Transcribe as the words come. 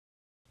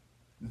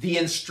The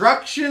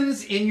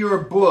instructions in your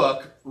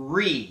book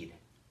read,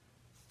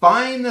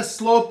 find the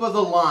slope of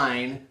the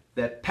line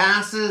that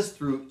passes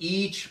through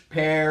each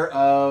pair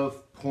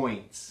of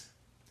points.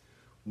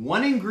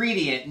 One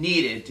ingredient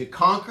needed to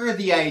conquer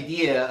the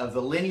idea of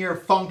the linear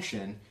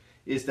function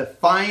is to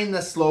find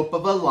the slope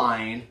of a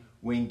line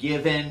when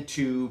given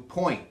 2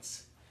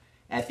 points.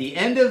 At the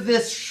end of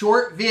this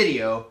short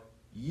video,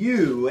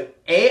 you,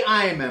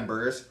 AI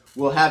members,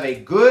 will have a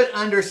good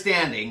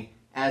understanding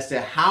as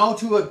to how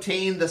to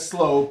obtain the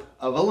slope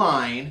of a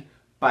line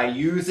by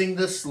using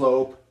the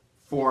slope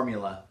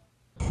formula.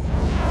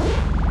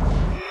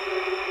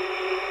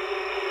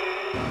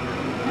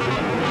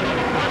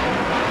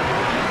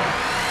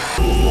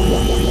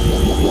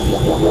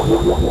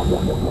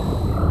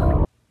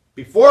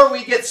 Before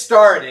we get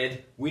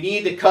started, we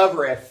need to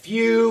cover a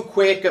few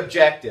quick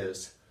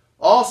objectives.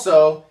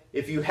 Also,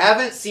 if you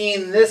haven't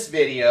seen this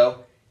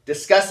video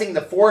discussing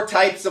the 4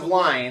 types of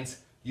lines,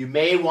 you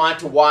may want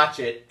to watch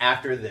it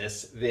after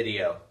this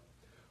video.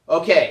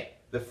 Okay,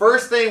 the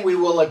first thing we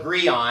will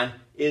agree on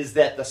is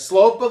that the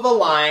slope of a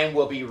line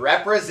will be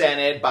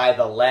represented by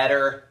the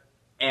letter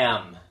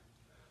M.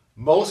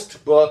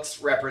 Most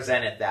books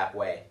represent it that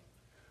way.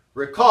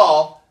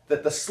 Recall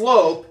that the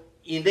slope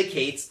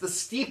indicates the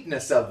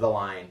steepness of the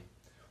line,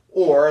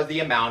 or the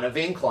amount of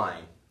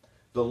incline.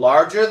 The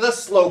larger the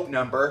slope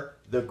number,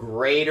 the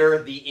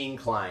greater the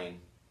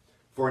incline.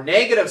 For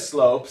negative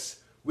slopes,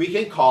 we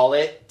can call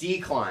it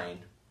decline.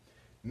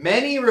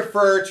 Many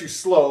refer to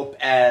slope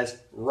as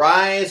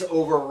rise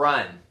over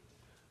run.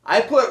 I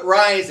put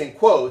rise in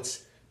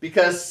quotes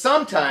because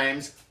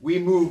sometimes we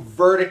move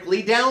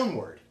vertically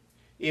downward,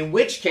 in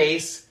which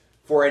case,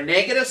 for a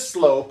negative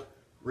slope,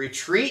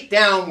 retreat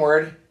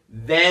downward,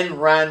 then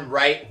run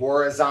right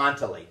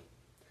horizontally.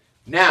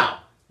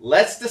 Now,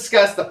 let's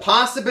discuss the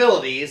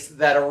possibilities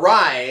that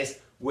arise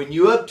when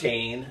you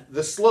obtain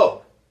the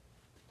slope.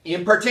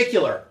 In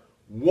particular,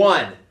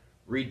 1.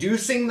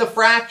 Reducing the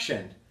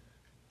fraction.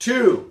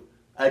 2.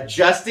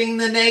 Adjusting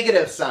the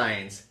negative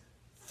signs.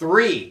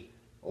 3.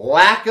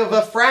 Lack of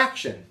a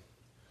fraction.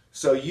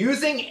 So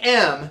using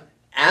M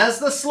as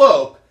the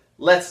slope,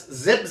 let's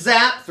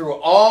zip-zap through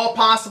all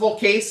possible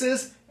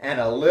cases and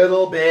a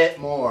little bit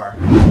more.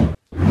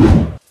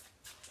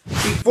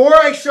 Before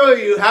I show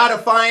you how to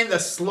find the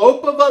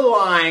slope of a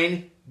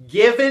line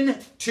given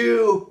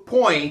 2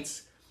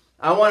 points,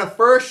 I want to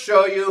first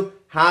show you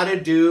how to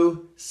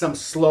do some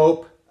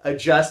slope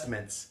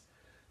adjustments.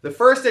 The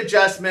first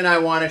adjustment I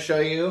want to show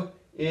you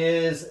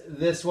is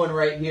this one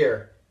right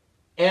here.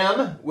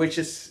 M, which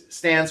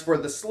stands for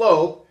the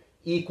slope,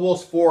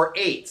 equals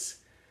 4/8.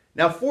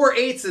 Now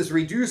 4/8 is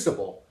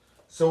reducible.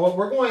 So what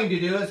we're going to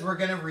do is we're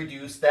going to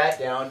reduce that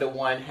down to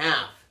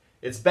 1/2.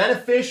 It's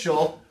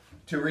beneficial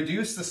to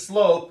reduce the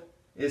slope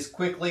as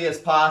quickly as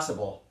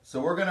possible.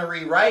 So we're going to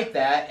rewrite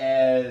that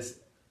as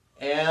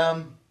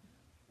M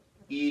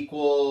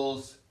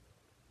equals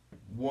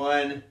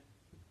 1/2.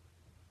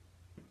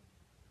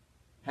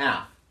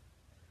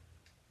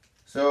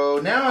 So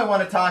now I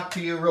want to talk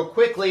to you real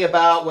quickly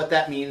about what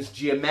that means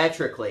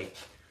geometrically.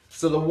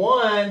 So the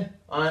 1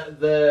 on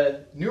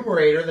the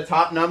numerator, the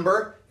top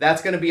number,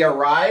 that's going to be a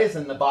rise,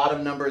 and the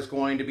bottom number is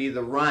going to be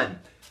the run.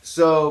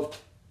 So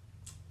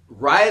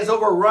rise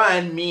over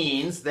run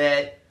means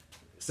that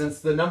since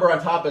the number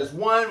on top is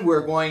 1,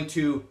 we're going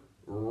to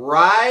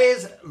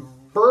rise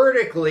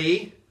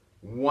vertically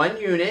 1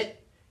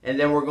 unit, and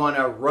then we're going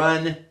to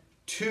run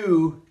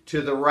 2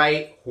 to the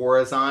right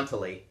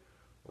horizontally.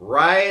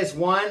 Rise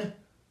 1,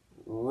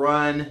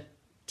 run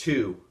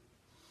 2.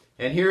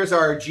 And here's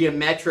our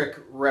geometric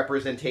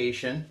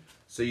representation,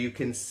 so you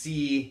can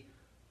see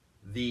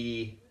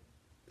the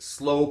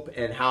slope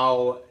and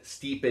how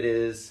steep it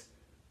is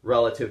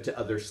relative to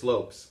other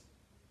slopes.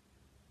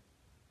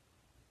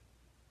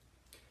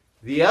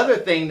 The other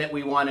thing that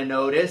we want to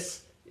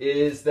notice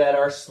is that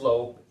our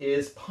slope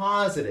is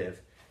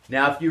positive.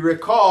 Now, if you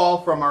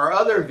recall from our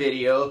other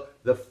video,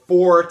 the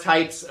 4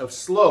 types of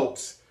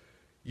slopes,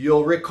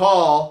 you'll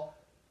recall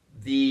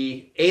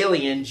the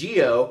alien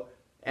Geo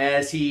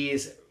as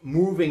he's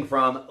moving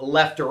from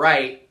left to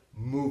right,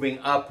 moving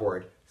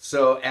upward.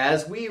 So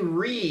as we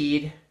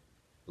read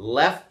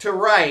left to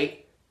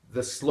right,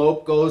 the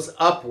slope goes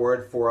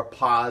upward for a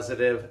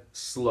positive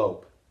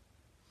slope.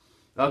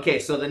 Okay,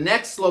 so the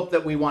next slope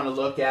that we want to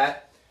look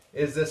at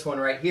is this one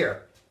right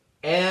here.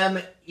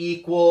 M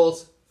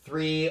equals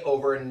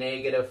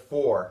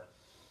 3/-4.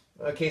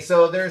 Okay,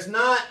 so there's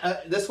not,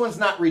 this one's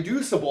not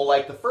reducible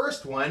like the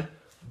first one,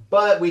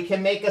 but we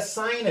can make a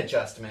sign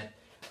adjustment.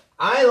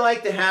 I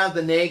like to have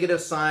the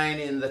negative sign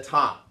in the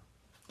top.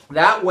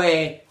 That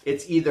way,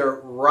 it's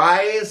either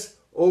rise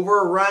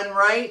over run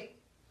right,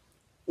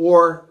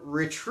 or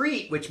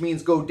retreat, which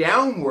means go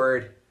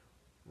downward,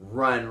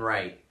 run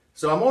right.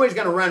 So I'm always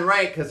going to run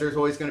right because there's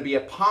always going to be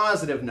a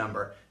positive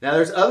number. Now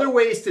there's other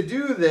ways to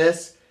do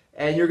this,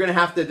 and you're going to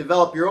have to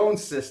develop your own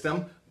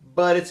system,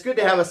 but it's good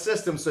to have a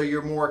system so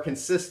you're more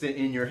consistent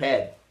in your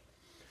head.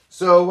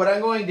 So what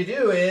I'm going to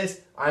do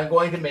is I'm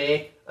going to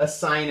make a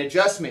sign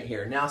adjustment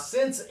here. Now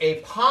since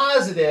a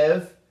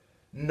positive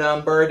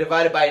number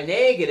divided by a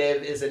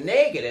negative is a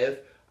negative,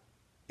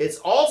 it's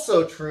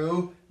also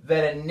true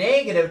that a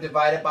negative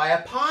divided by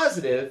a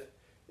positive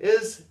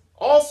is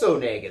also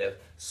negative.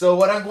 So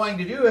what I'm going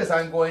to do is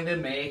I'm going to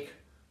make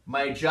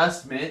my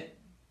adjustment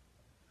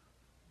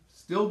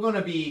still going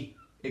to be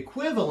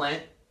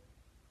equivalent,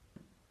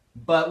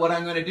 but what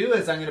I'm going to do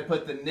is I'm going to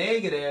put the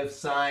negative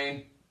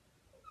sign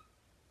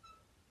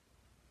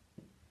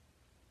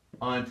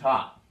on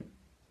top.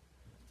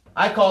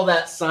 I call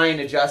that sign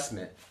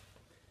adjustment.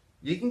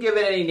 You can give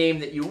it any name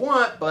that you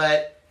want,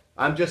 but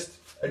I'm just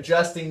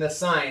adjusting the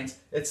signs.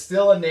 It's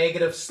still a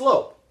negative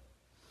slope.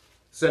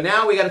 So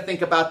now we got to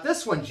think about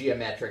this one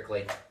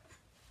geometrically.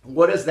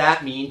 What does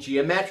that mean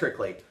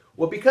geometrically?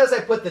 Well, because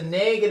I put the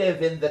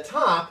negative in the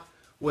top,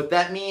 what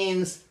that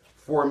means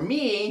for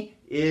me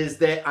is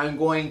that I'm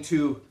going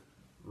to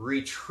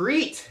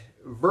retreat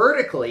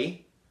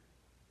vertically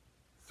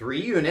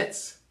 3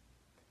 units,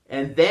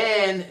 and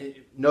then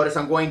notice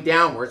I'm going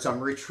downward, so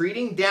I'm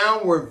retreating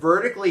downward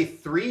vertically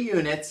 3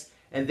 units,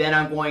 and then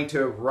I'm going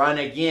to run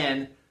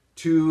again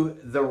to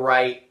the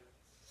right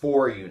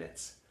 4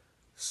 units.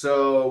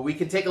 So we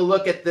can take a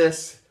look at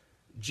this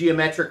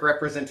geometric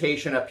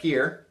representation up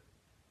here,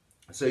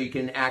 so you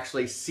can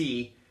actually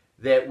see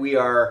that we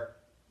are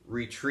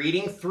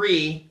retreating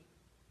 3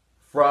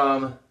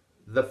 from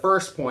the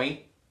first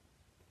point,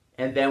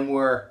 and then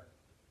we're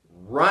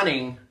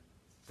running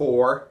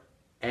 4,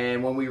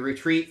 and when we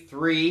retreat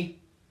 3,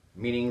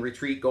 meaning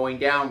retreat going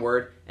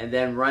downward, and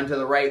then run to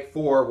the right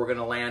 4, we're going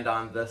to land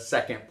on the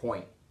second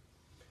point.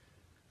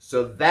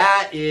 So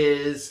that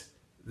is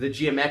the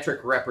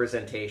geometric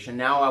representation.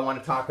 Now I want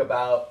to talk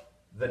about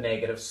the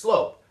negative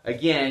slope.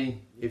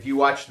 Again, if you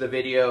watch the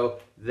video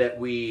that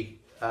we'll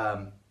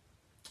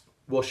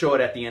show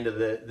it at the end of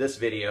this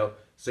video,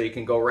 so you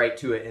can go right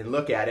to it and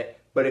look at it.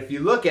 But if you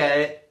look at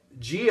it,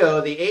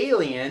 Geo, the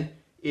alien,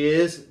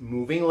 is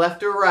moving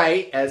left or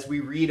right as we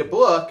read a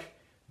book,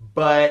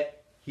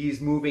 but he's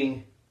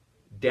moving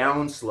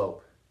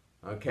downslope.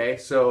 Okay,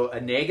 so a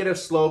negative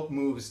slope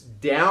moves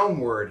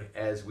downward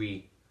as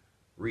we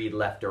read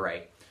left or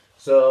right.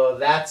 So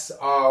that's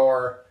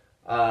our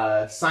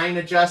sign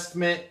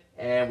adjustment,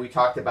 and we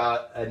talked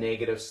about a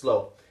negative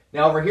slope.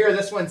 Now over here,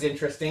 this one's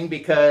interesting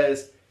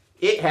because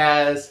it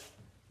has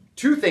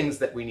 2 things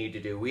that we need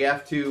to do. We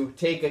have to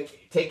take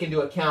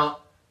into account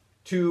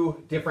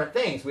 2 different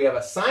things. We have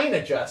a sign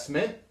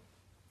adjustment,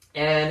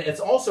 and it's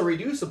also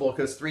reducible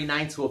because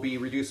 3/9 will be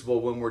reducible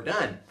when we're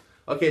done.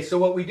 Okay, so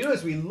what we do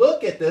is we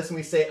look at this and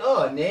we say,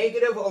 oh, a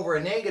negative over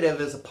a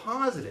negative is a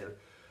positive.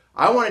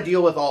 I want to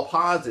deal with all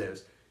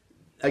positives.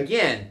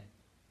 Again,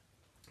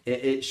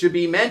 it should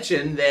be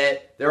mentioned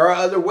that there are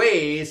other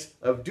ways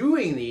of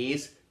doing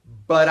these,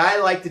 but I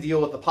like to deal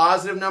with the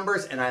positive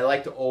numbers, and I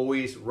like to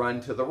always run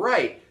to the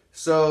right.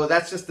 So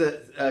that's just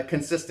a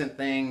consistent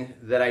thing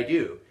that I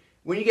do.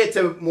 When you get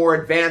to more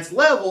advanced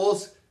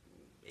levels,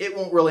 it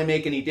won't really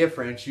make any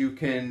difference. You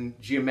can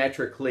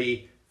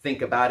geometrically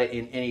think about it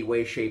in any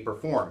way, shape, or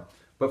form.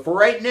 But for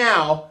right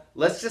now,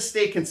 let's just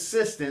stay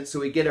consistent so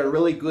we get a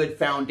really good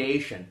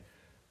foundation.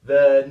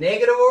 The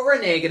negative over a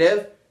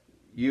negative,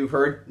 you've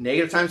heard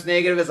negative times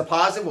negative is a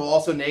positive. Well,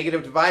 also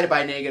negative divided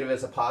by negative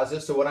is a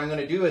positive. So what I'm going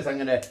to do is I'm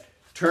going to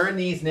turn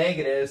these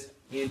negatives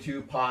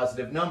into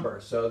positive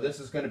numbers. So this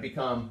is going to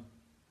become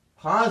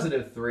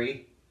positive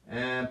 3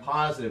 and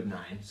positive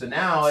 9. So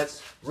now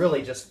it's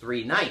really just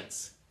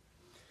 3/9.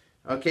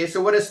 Okay,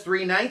 so what does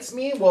 3/9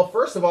 mean? Well,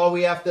 first of all,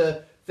 we have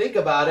to think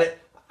about it.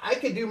 I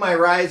could do my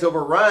rise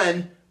over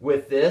run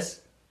with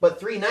this, but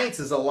 3/9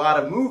 is a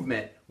lot of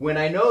movement when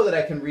I know that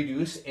I can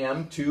reduce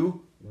m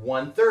to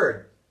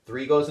 1/3.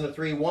 3 goes into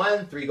 3,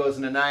 1, 3 goes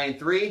into 9,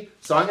 3.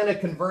 So I'm going to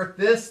convert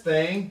this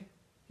thing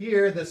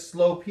here, this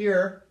slope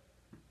here,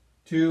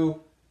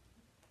 to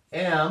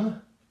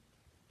m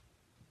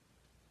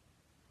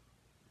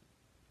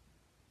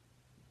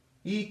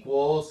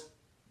equals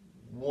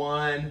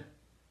 1/3.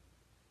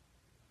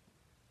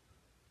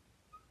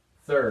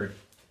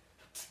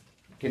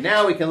 Okay,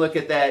 now we can look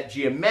at that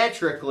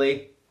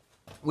geometrically.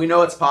 We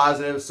know it's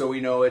positive, so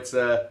we know it's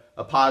a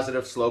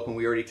positive slope, and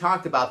we already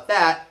talked about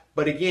that.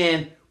 But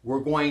again, we're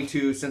going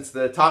to, since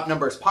the top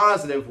number is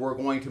positive, we're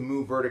going to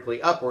move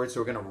vertically upwards.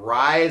 So we're going to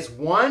rise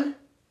 1,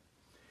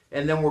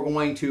 and then we're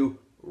going to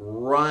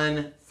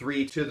run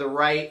 3 to the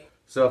right.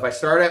 So if I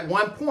start at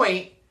 1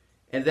 point,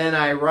 and then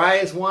I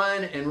rise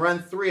 1 and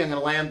run 3, I'm going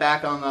to land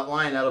back on that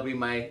line. That'll be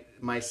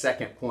my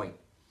second point.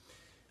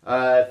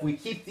 If we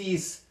keep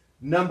these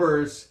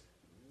numbers,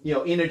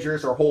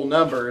 integers or whole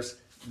numbers,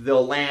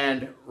 they'll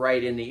land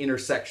right in the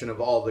intersection of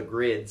all the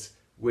grids,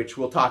 which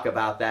we'll talk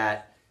about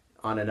that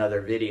on another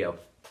video.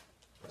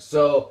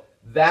 So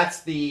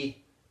that's the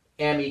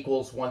m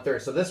equals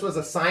 1/3. So this was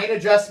a sign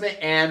adjustment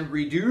and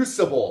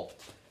reducible.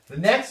 The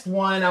next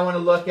one I want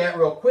to look at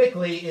real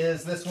quickly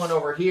is this one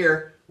over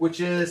here, which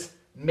is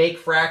make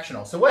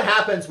fractional. So what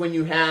happens when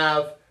you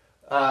have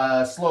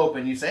a slope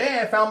and you say, hey,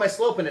 I found my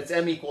slope and it's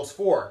m equals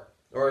 4.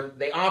 Or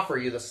they offer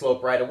you the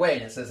slope right away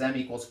and it says m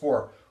equals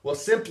 4. Well,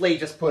 simply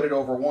just put it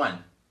over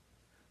 1.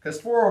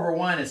 Because 4 over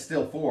 1 is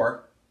still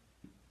 4.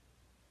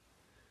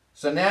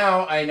 So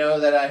now I know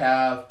that I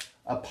have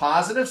a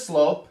positive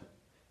slope,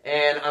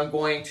 and I'm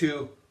going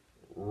to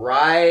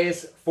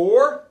rise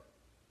 4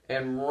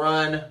 and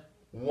run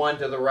 1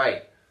 to the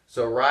right.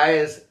 So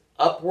rise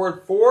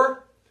upward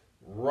 4,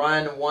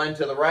 run 1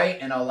 to the right,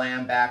 and I'll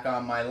land back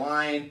on my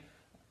line.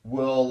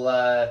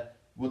 We'll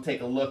take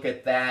a look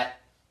at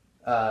that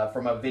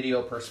from a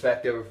video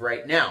perspective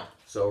right now.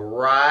 So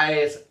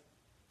rise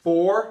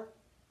 4,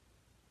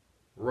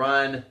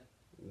 run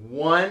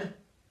 1,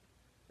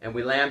 and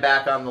we land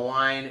back on the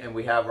line, and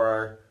we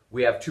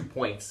have 2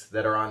 points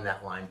that are on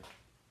that line.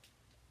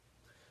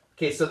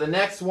 Okay, so the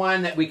next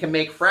one that we can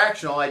make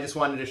fractional, I just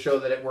wanted to show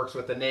that it works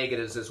with the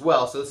negatives as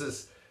well. So this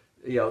is,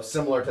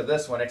 similar to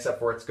this one, except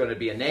for it's going to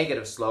be a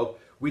negative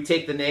slope. We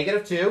take the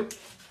 -2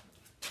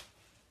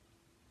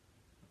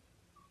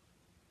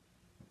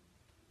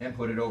 and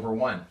put it over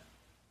 1.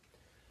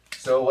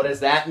 So what does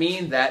that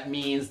mean? That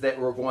means that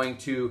we're going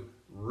to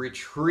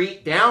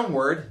retreat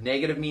downward.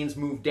 Negative means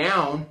move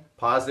down.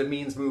 Positive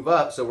means move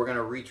up. So we're going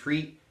to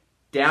retreat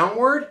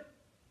downward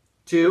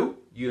 2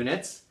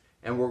 units,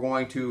 and we're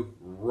going to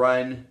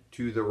run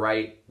to the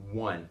right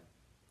 1.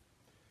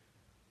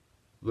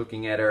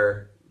 Looking at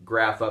our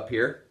graph up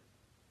here.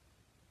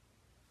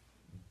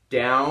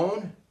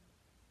 Down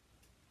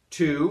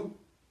 2,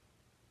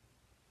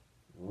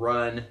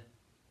 run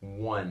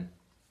 1.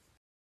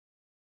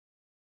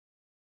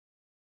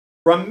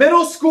 From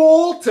middle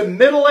school to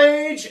middle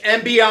age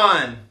and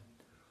beyond,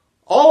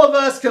 all of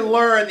us can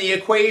learn the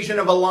equation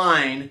of a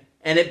line,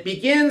 and it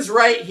begins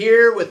right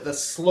here with the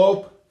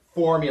slope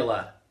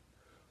formula.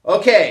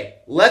 Okay,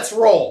 let's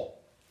roll.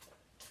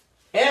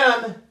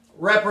 M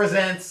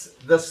represents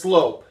the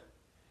slope.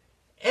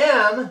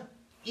 M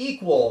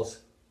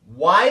equals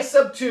y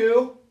sub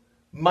 2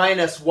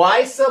 minus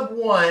y sub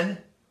 1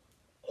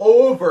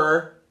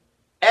 over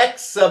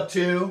x sub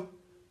 2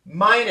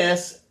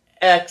 minus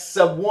x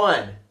sub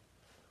 1,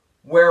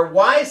 where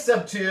y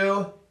sub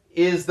 2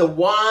 is the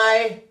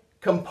y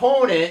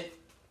component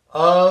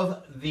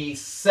of the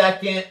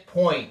second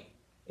point,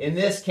 in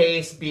this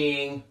case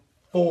being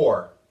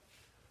 4,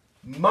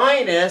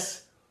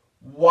 minus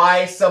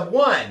y sub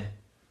 1,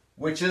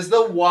 which is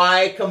the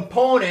y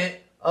component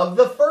of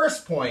the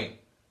first point,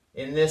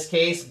 in this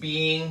case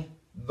being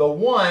the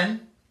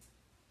 1,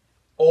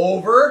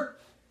 over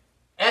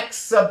x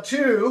sub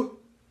 2,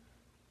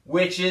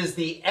 which is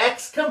the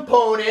x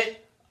component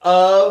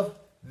of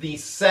the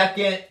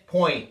second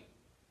point,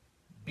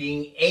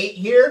 being 8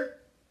 here,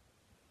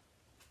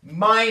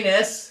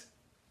 minus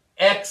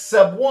x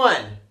sub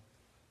 1,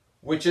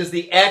 which is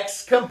the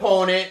x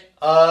component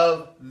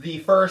of the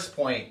first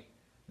point,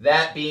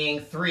 that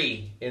being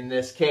 3 in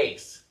this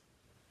case.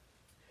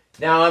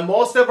 Now, in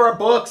most of our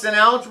books in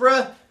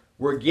algebra,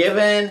 we're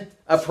given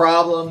a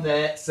problem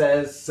that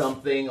says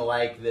something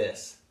like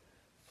this.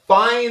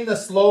 Find the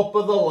slope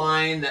of the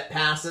line that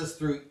passes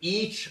through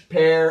each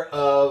pair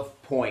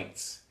of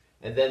points.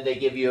 And then they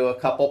give you a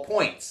couple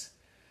points.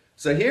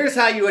 So here's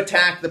how you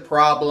attack the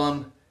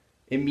problem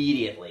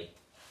immediately.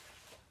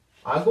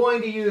 I'm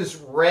going to use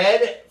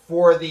red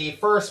for the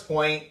first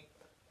point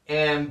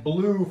and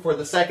blue for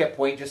the second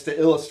point just to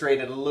illustrate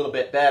it a little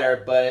bit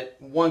better, but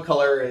one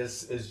color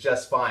is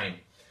just fine.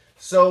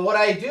 So what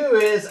I do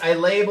is I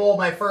label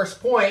my first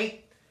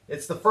point.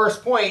 It's the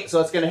first point, so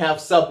it's going to have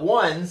sub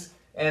 1s,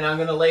 and I'm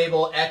going to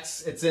label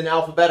x, it's in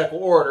alphabetical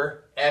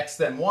order, x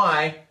then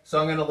y, so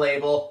I'm going to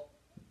label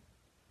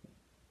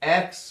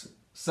x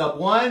sub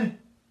 1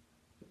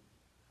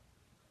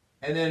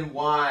 and then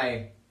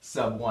y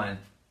sub 1.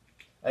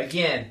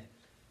 Again,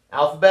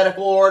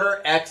 alphabetical order,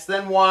 x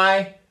then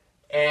y,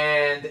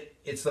 and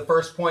it's the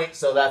first point,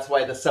 so that's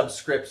why the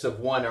subscripts of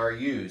 1 are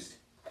used.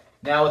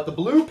 Now with the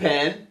blue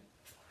pen,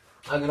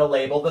 I'm going to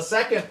label the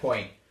second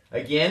point.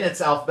 Again,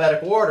 it's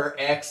alphabetical order,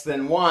 x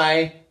then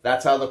y.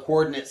 That's how the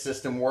coordinate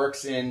system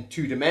works in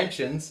 2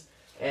 dimensions.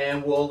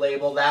 And we'll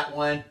label that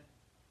one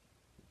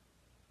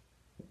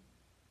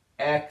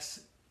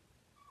x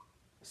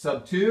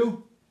sub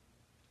 2,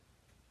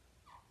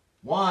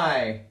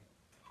 y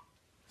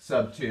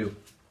sub 2.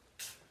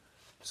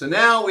 So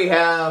now we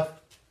have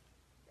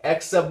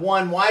x sub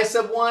 1, y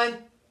sub 1,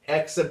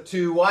 x sub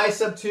 2, y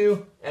sub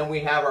 2, and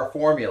we have our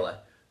formula.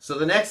 So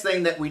the next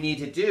thing that we need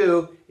to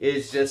do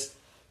is just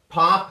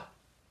pop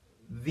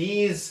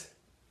these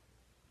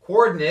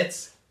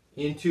coordinates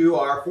into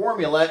our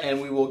formula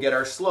and we will get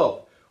our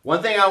slope.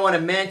 One thing I want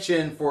to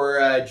mention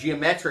for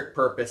geometric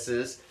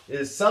purposes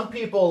is some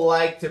people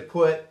like to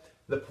put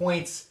the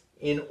points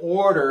in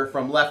order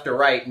from left to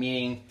right,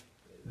 meaning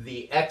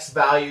the x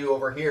value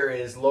over here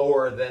is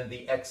lower than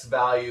the x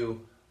value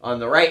on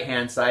the right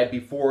hand side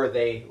before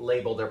they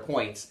label their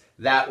points.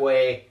 That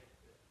way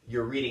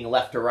you're reading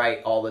left to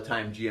right all the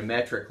time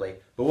geometrically.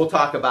 But we'll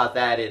talk about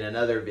that in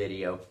another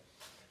video.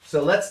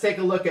 So let's take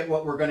a look at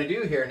what we're going to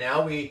do here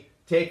now. We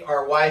take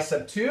our y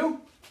sub 2,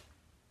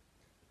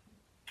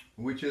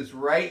 which is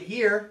right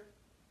here,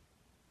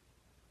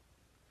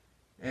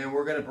 and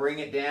we're going to bring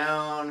it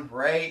down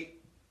right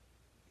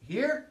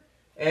here.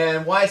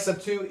 And y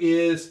sub 2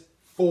 is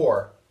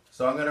 4.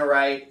 So I'm going to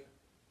write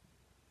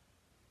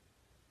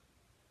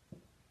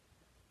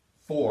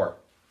 4.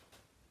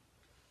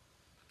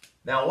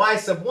 Now y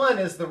sub 1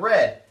 is the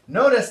red.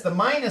 Notice the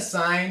minus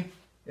sign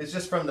is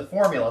just from the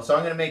formula, so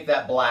I'm going to make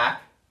that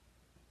black.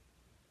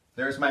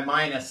 There's my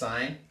minus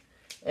sign.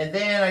 And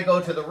then I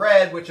go to the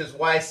red, which is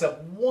y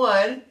sub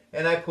 1,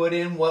 and I put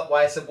in what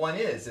y sub 1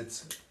 is.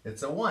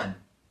 It's a 1.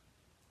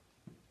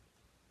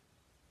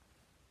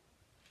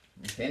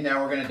 Okay,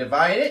 now we're going to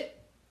divide it.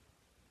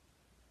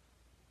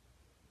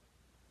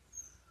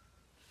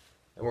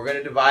 And we're going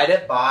to divide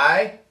it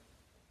by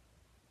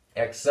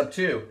x sub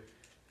 2.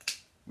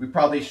 We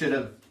probably should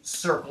have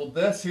circled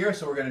this here,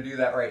 so we're going to do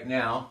that right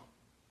now,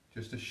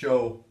 just to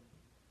show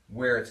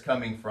where it's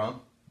coming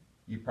from.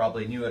 You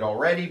probably knew it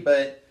already,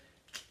 but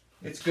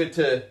it's good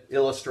to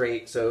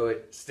illustrate so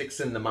it sticks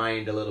in the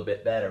mind a little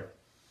bit better.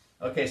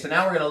 Okay, so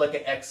now we're going to look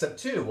at x sub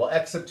 2. Well,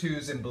 x sub 2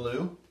 is in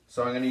blue,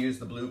 so I'm going to use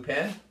the blue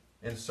pen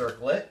and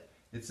circle it.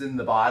 It's in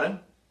the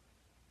bottom.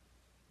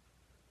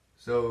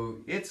 So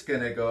it's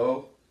going to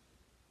go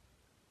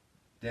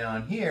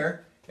down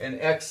here, and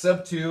x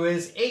sub 2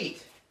 is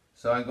 8.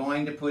 So I'm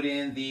going to put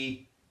in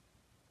the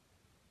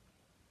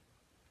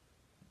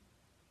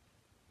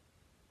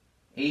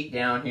 8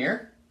 down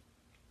here.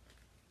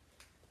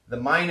 The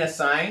minus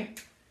sign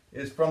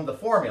is from the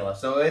formula,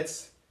 so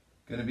it's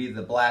going to be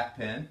the black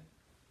pen.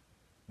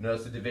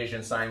 Notice the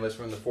division sign was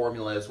from the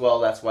formula as well.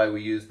 That's why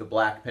we use the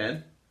black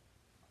pen.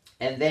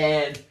 And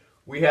then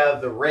we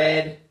have the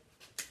red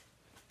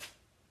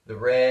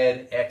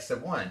x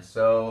sub 1.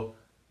 So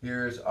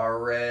here's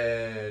our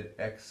red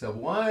x sub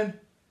 1.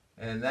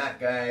 And that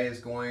guy is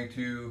going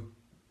to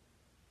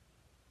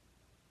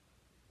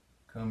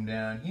come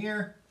down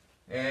here,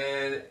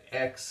 and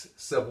x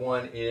sub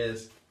 1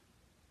 is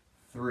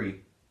 3.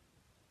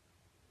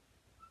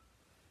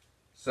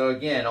 So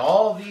again,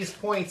 all these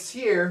points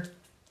here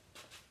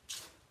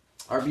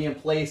are being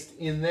placed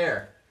in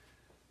there.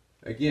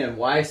 Again,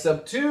 y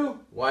sub 2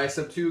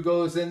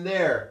 goes in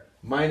there.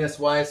 Minus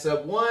y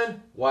sub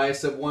 1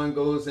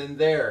 goes in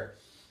there.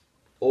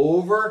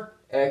 Over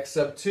x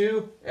sub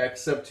 2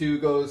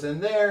 goes in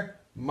there,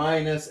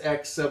 minus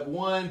x sub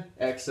 1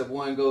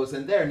 goes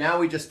in there. Now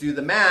we just do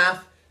the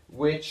math,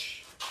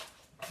 which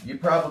you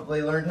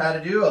probably learned how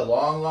to do a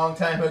long, long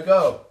time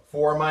ago.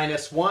 4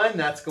 minus 1,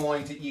 that's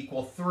going to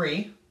equal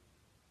 3.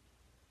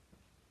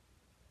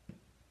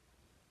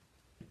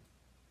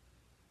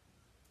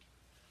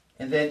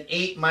 And then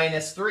 8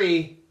 minus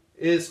 3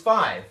 is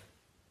 5.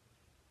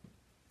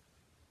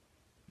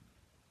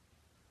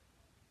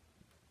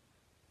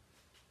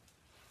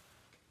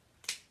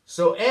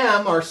 So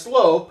m, our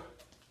slope,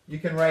 you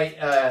can write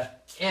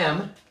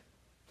m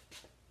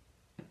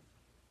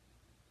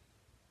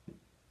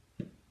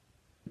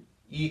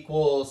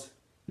equals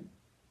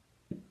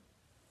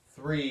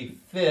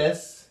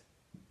 3/5.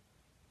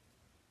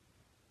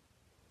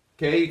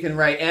 Okay, you can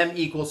write m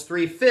equals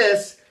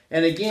 3/5,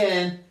 and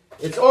again,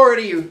 it's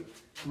already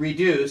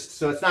reduced,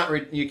 so it's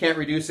not you can't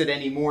reduce it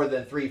any more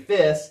than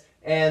 3/5,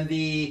 and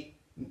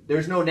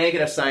there's no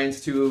negative signs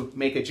to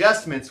make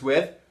adjustments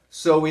with.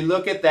 So we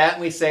look at that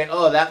and we say,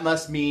 oh, that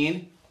must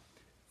mean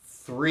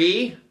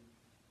 3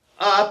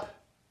 up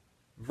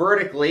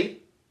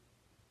vertically,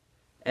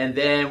 and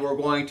then we're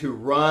going to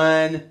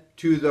run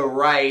to the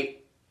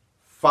right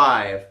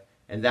 5,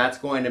 and that's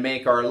going to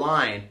make our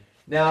line.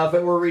 Now, if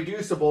it were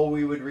reducible,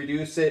 we would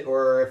reduce it,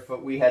 or if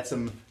we had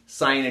some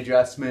sign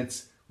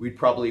adjustments, we'd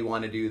probably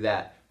want to do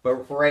that.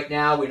 But for right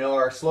now, we know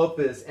our slope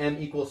is m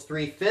equals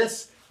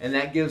 3/5, and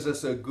that gives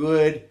us a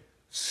good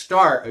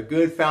start, a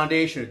good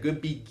foundation, a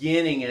good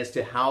beginning as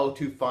to how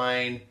to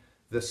find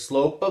the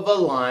slope of a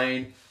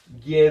line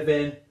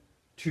given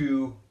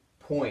 2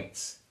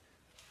 points.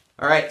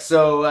 All right,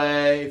 so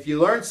if you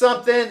learned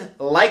something,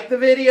 like the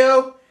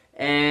video,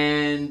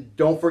 and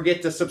don't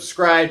forget to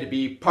subscribe to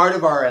be part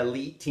of our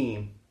elite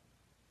team.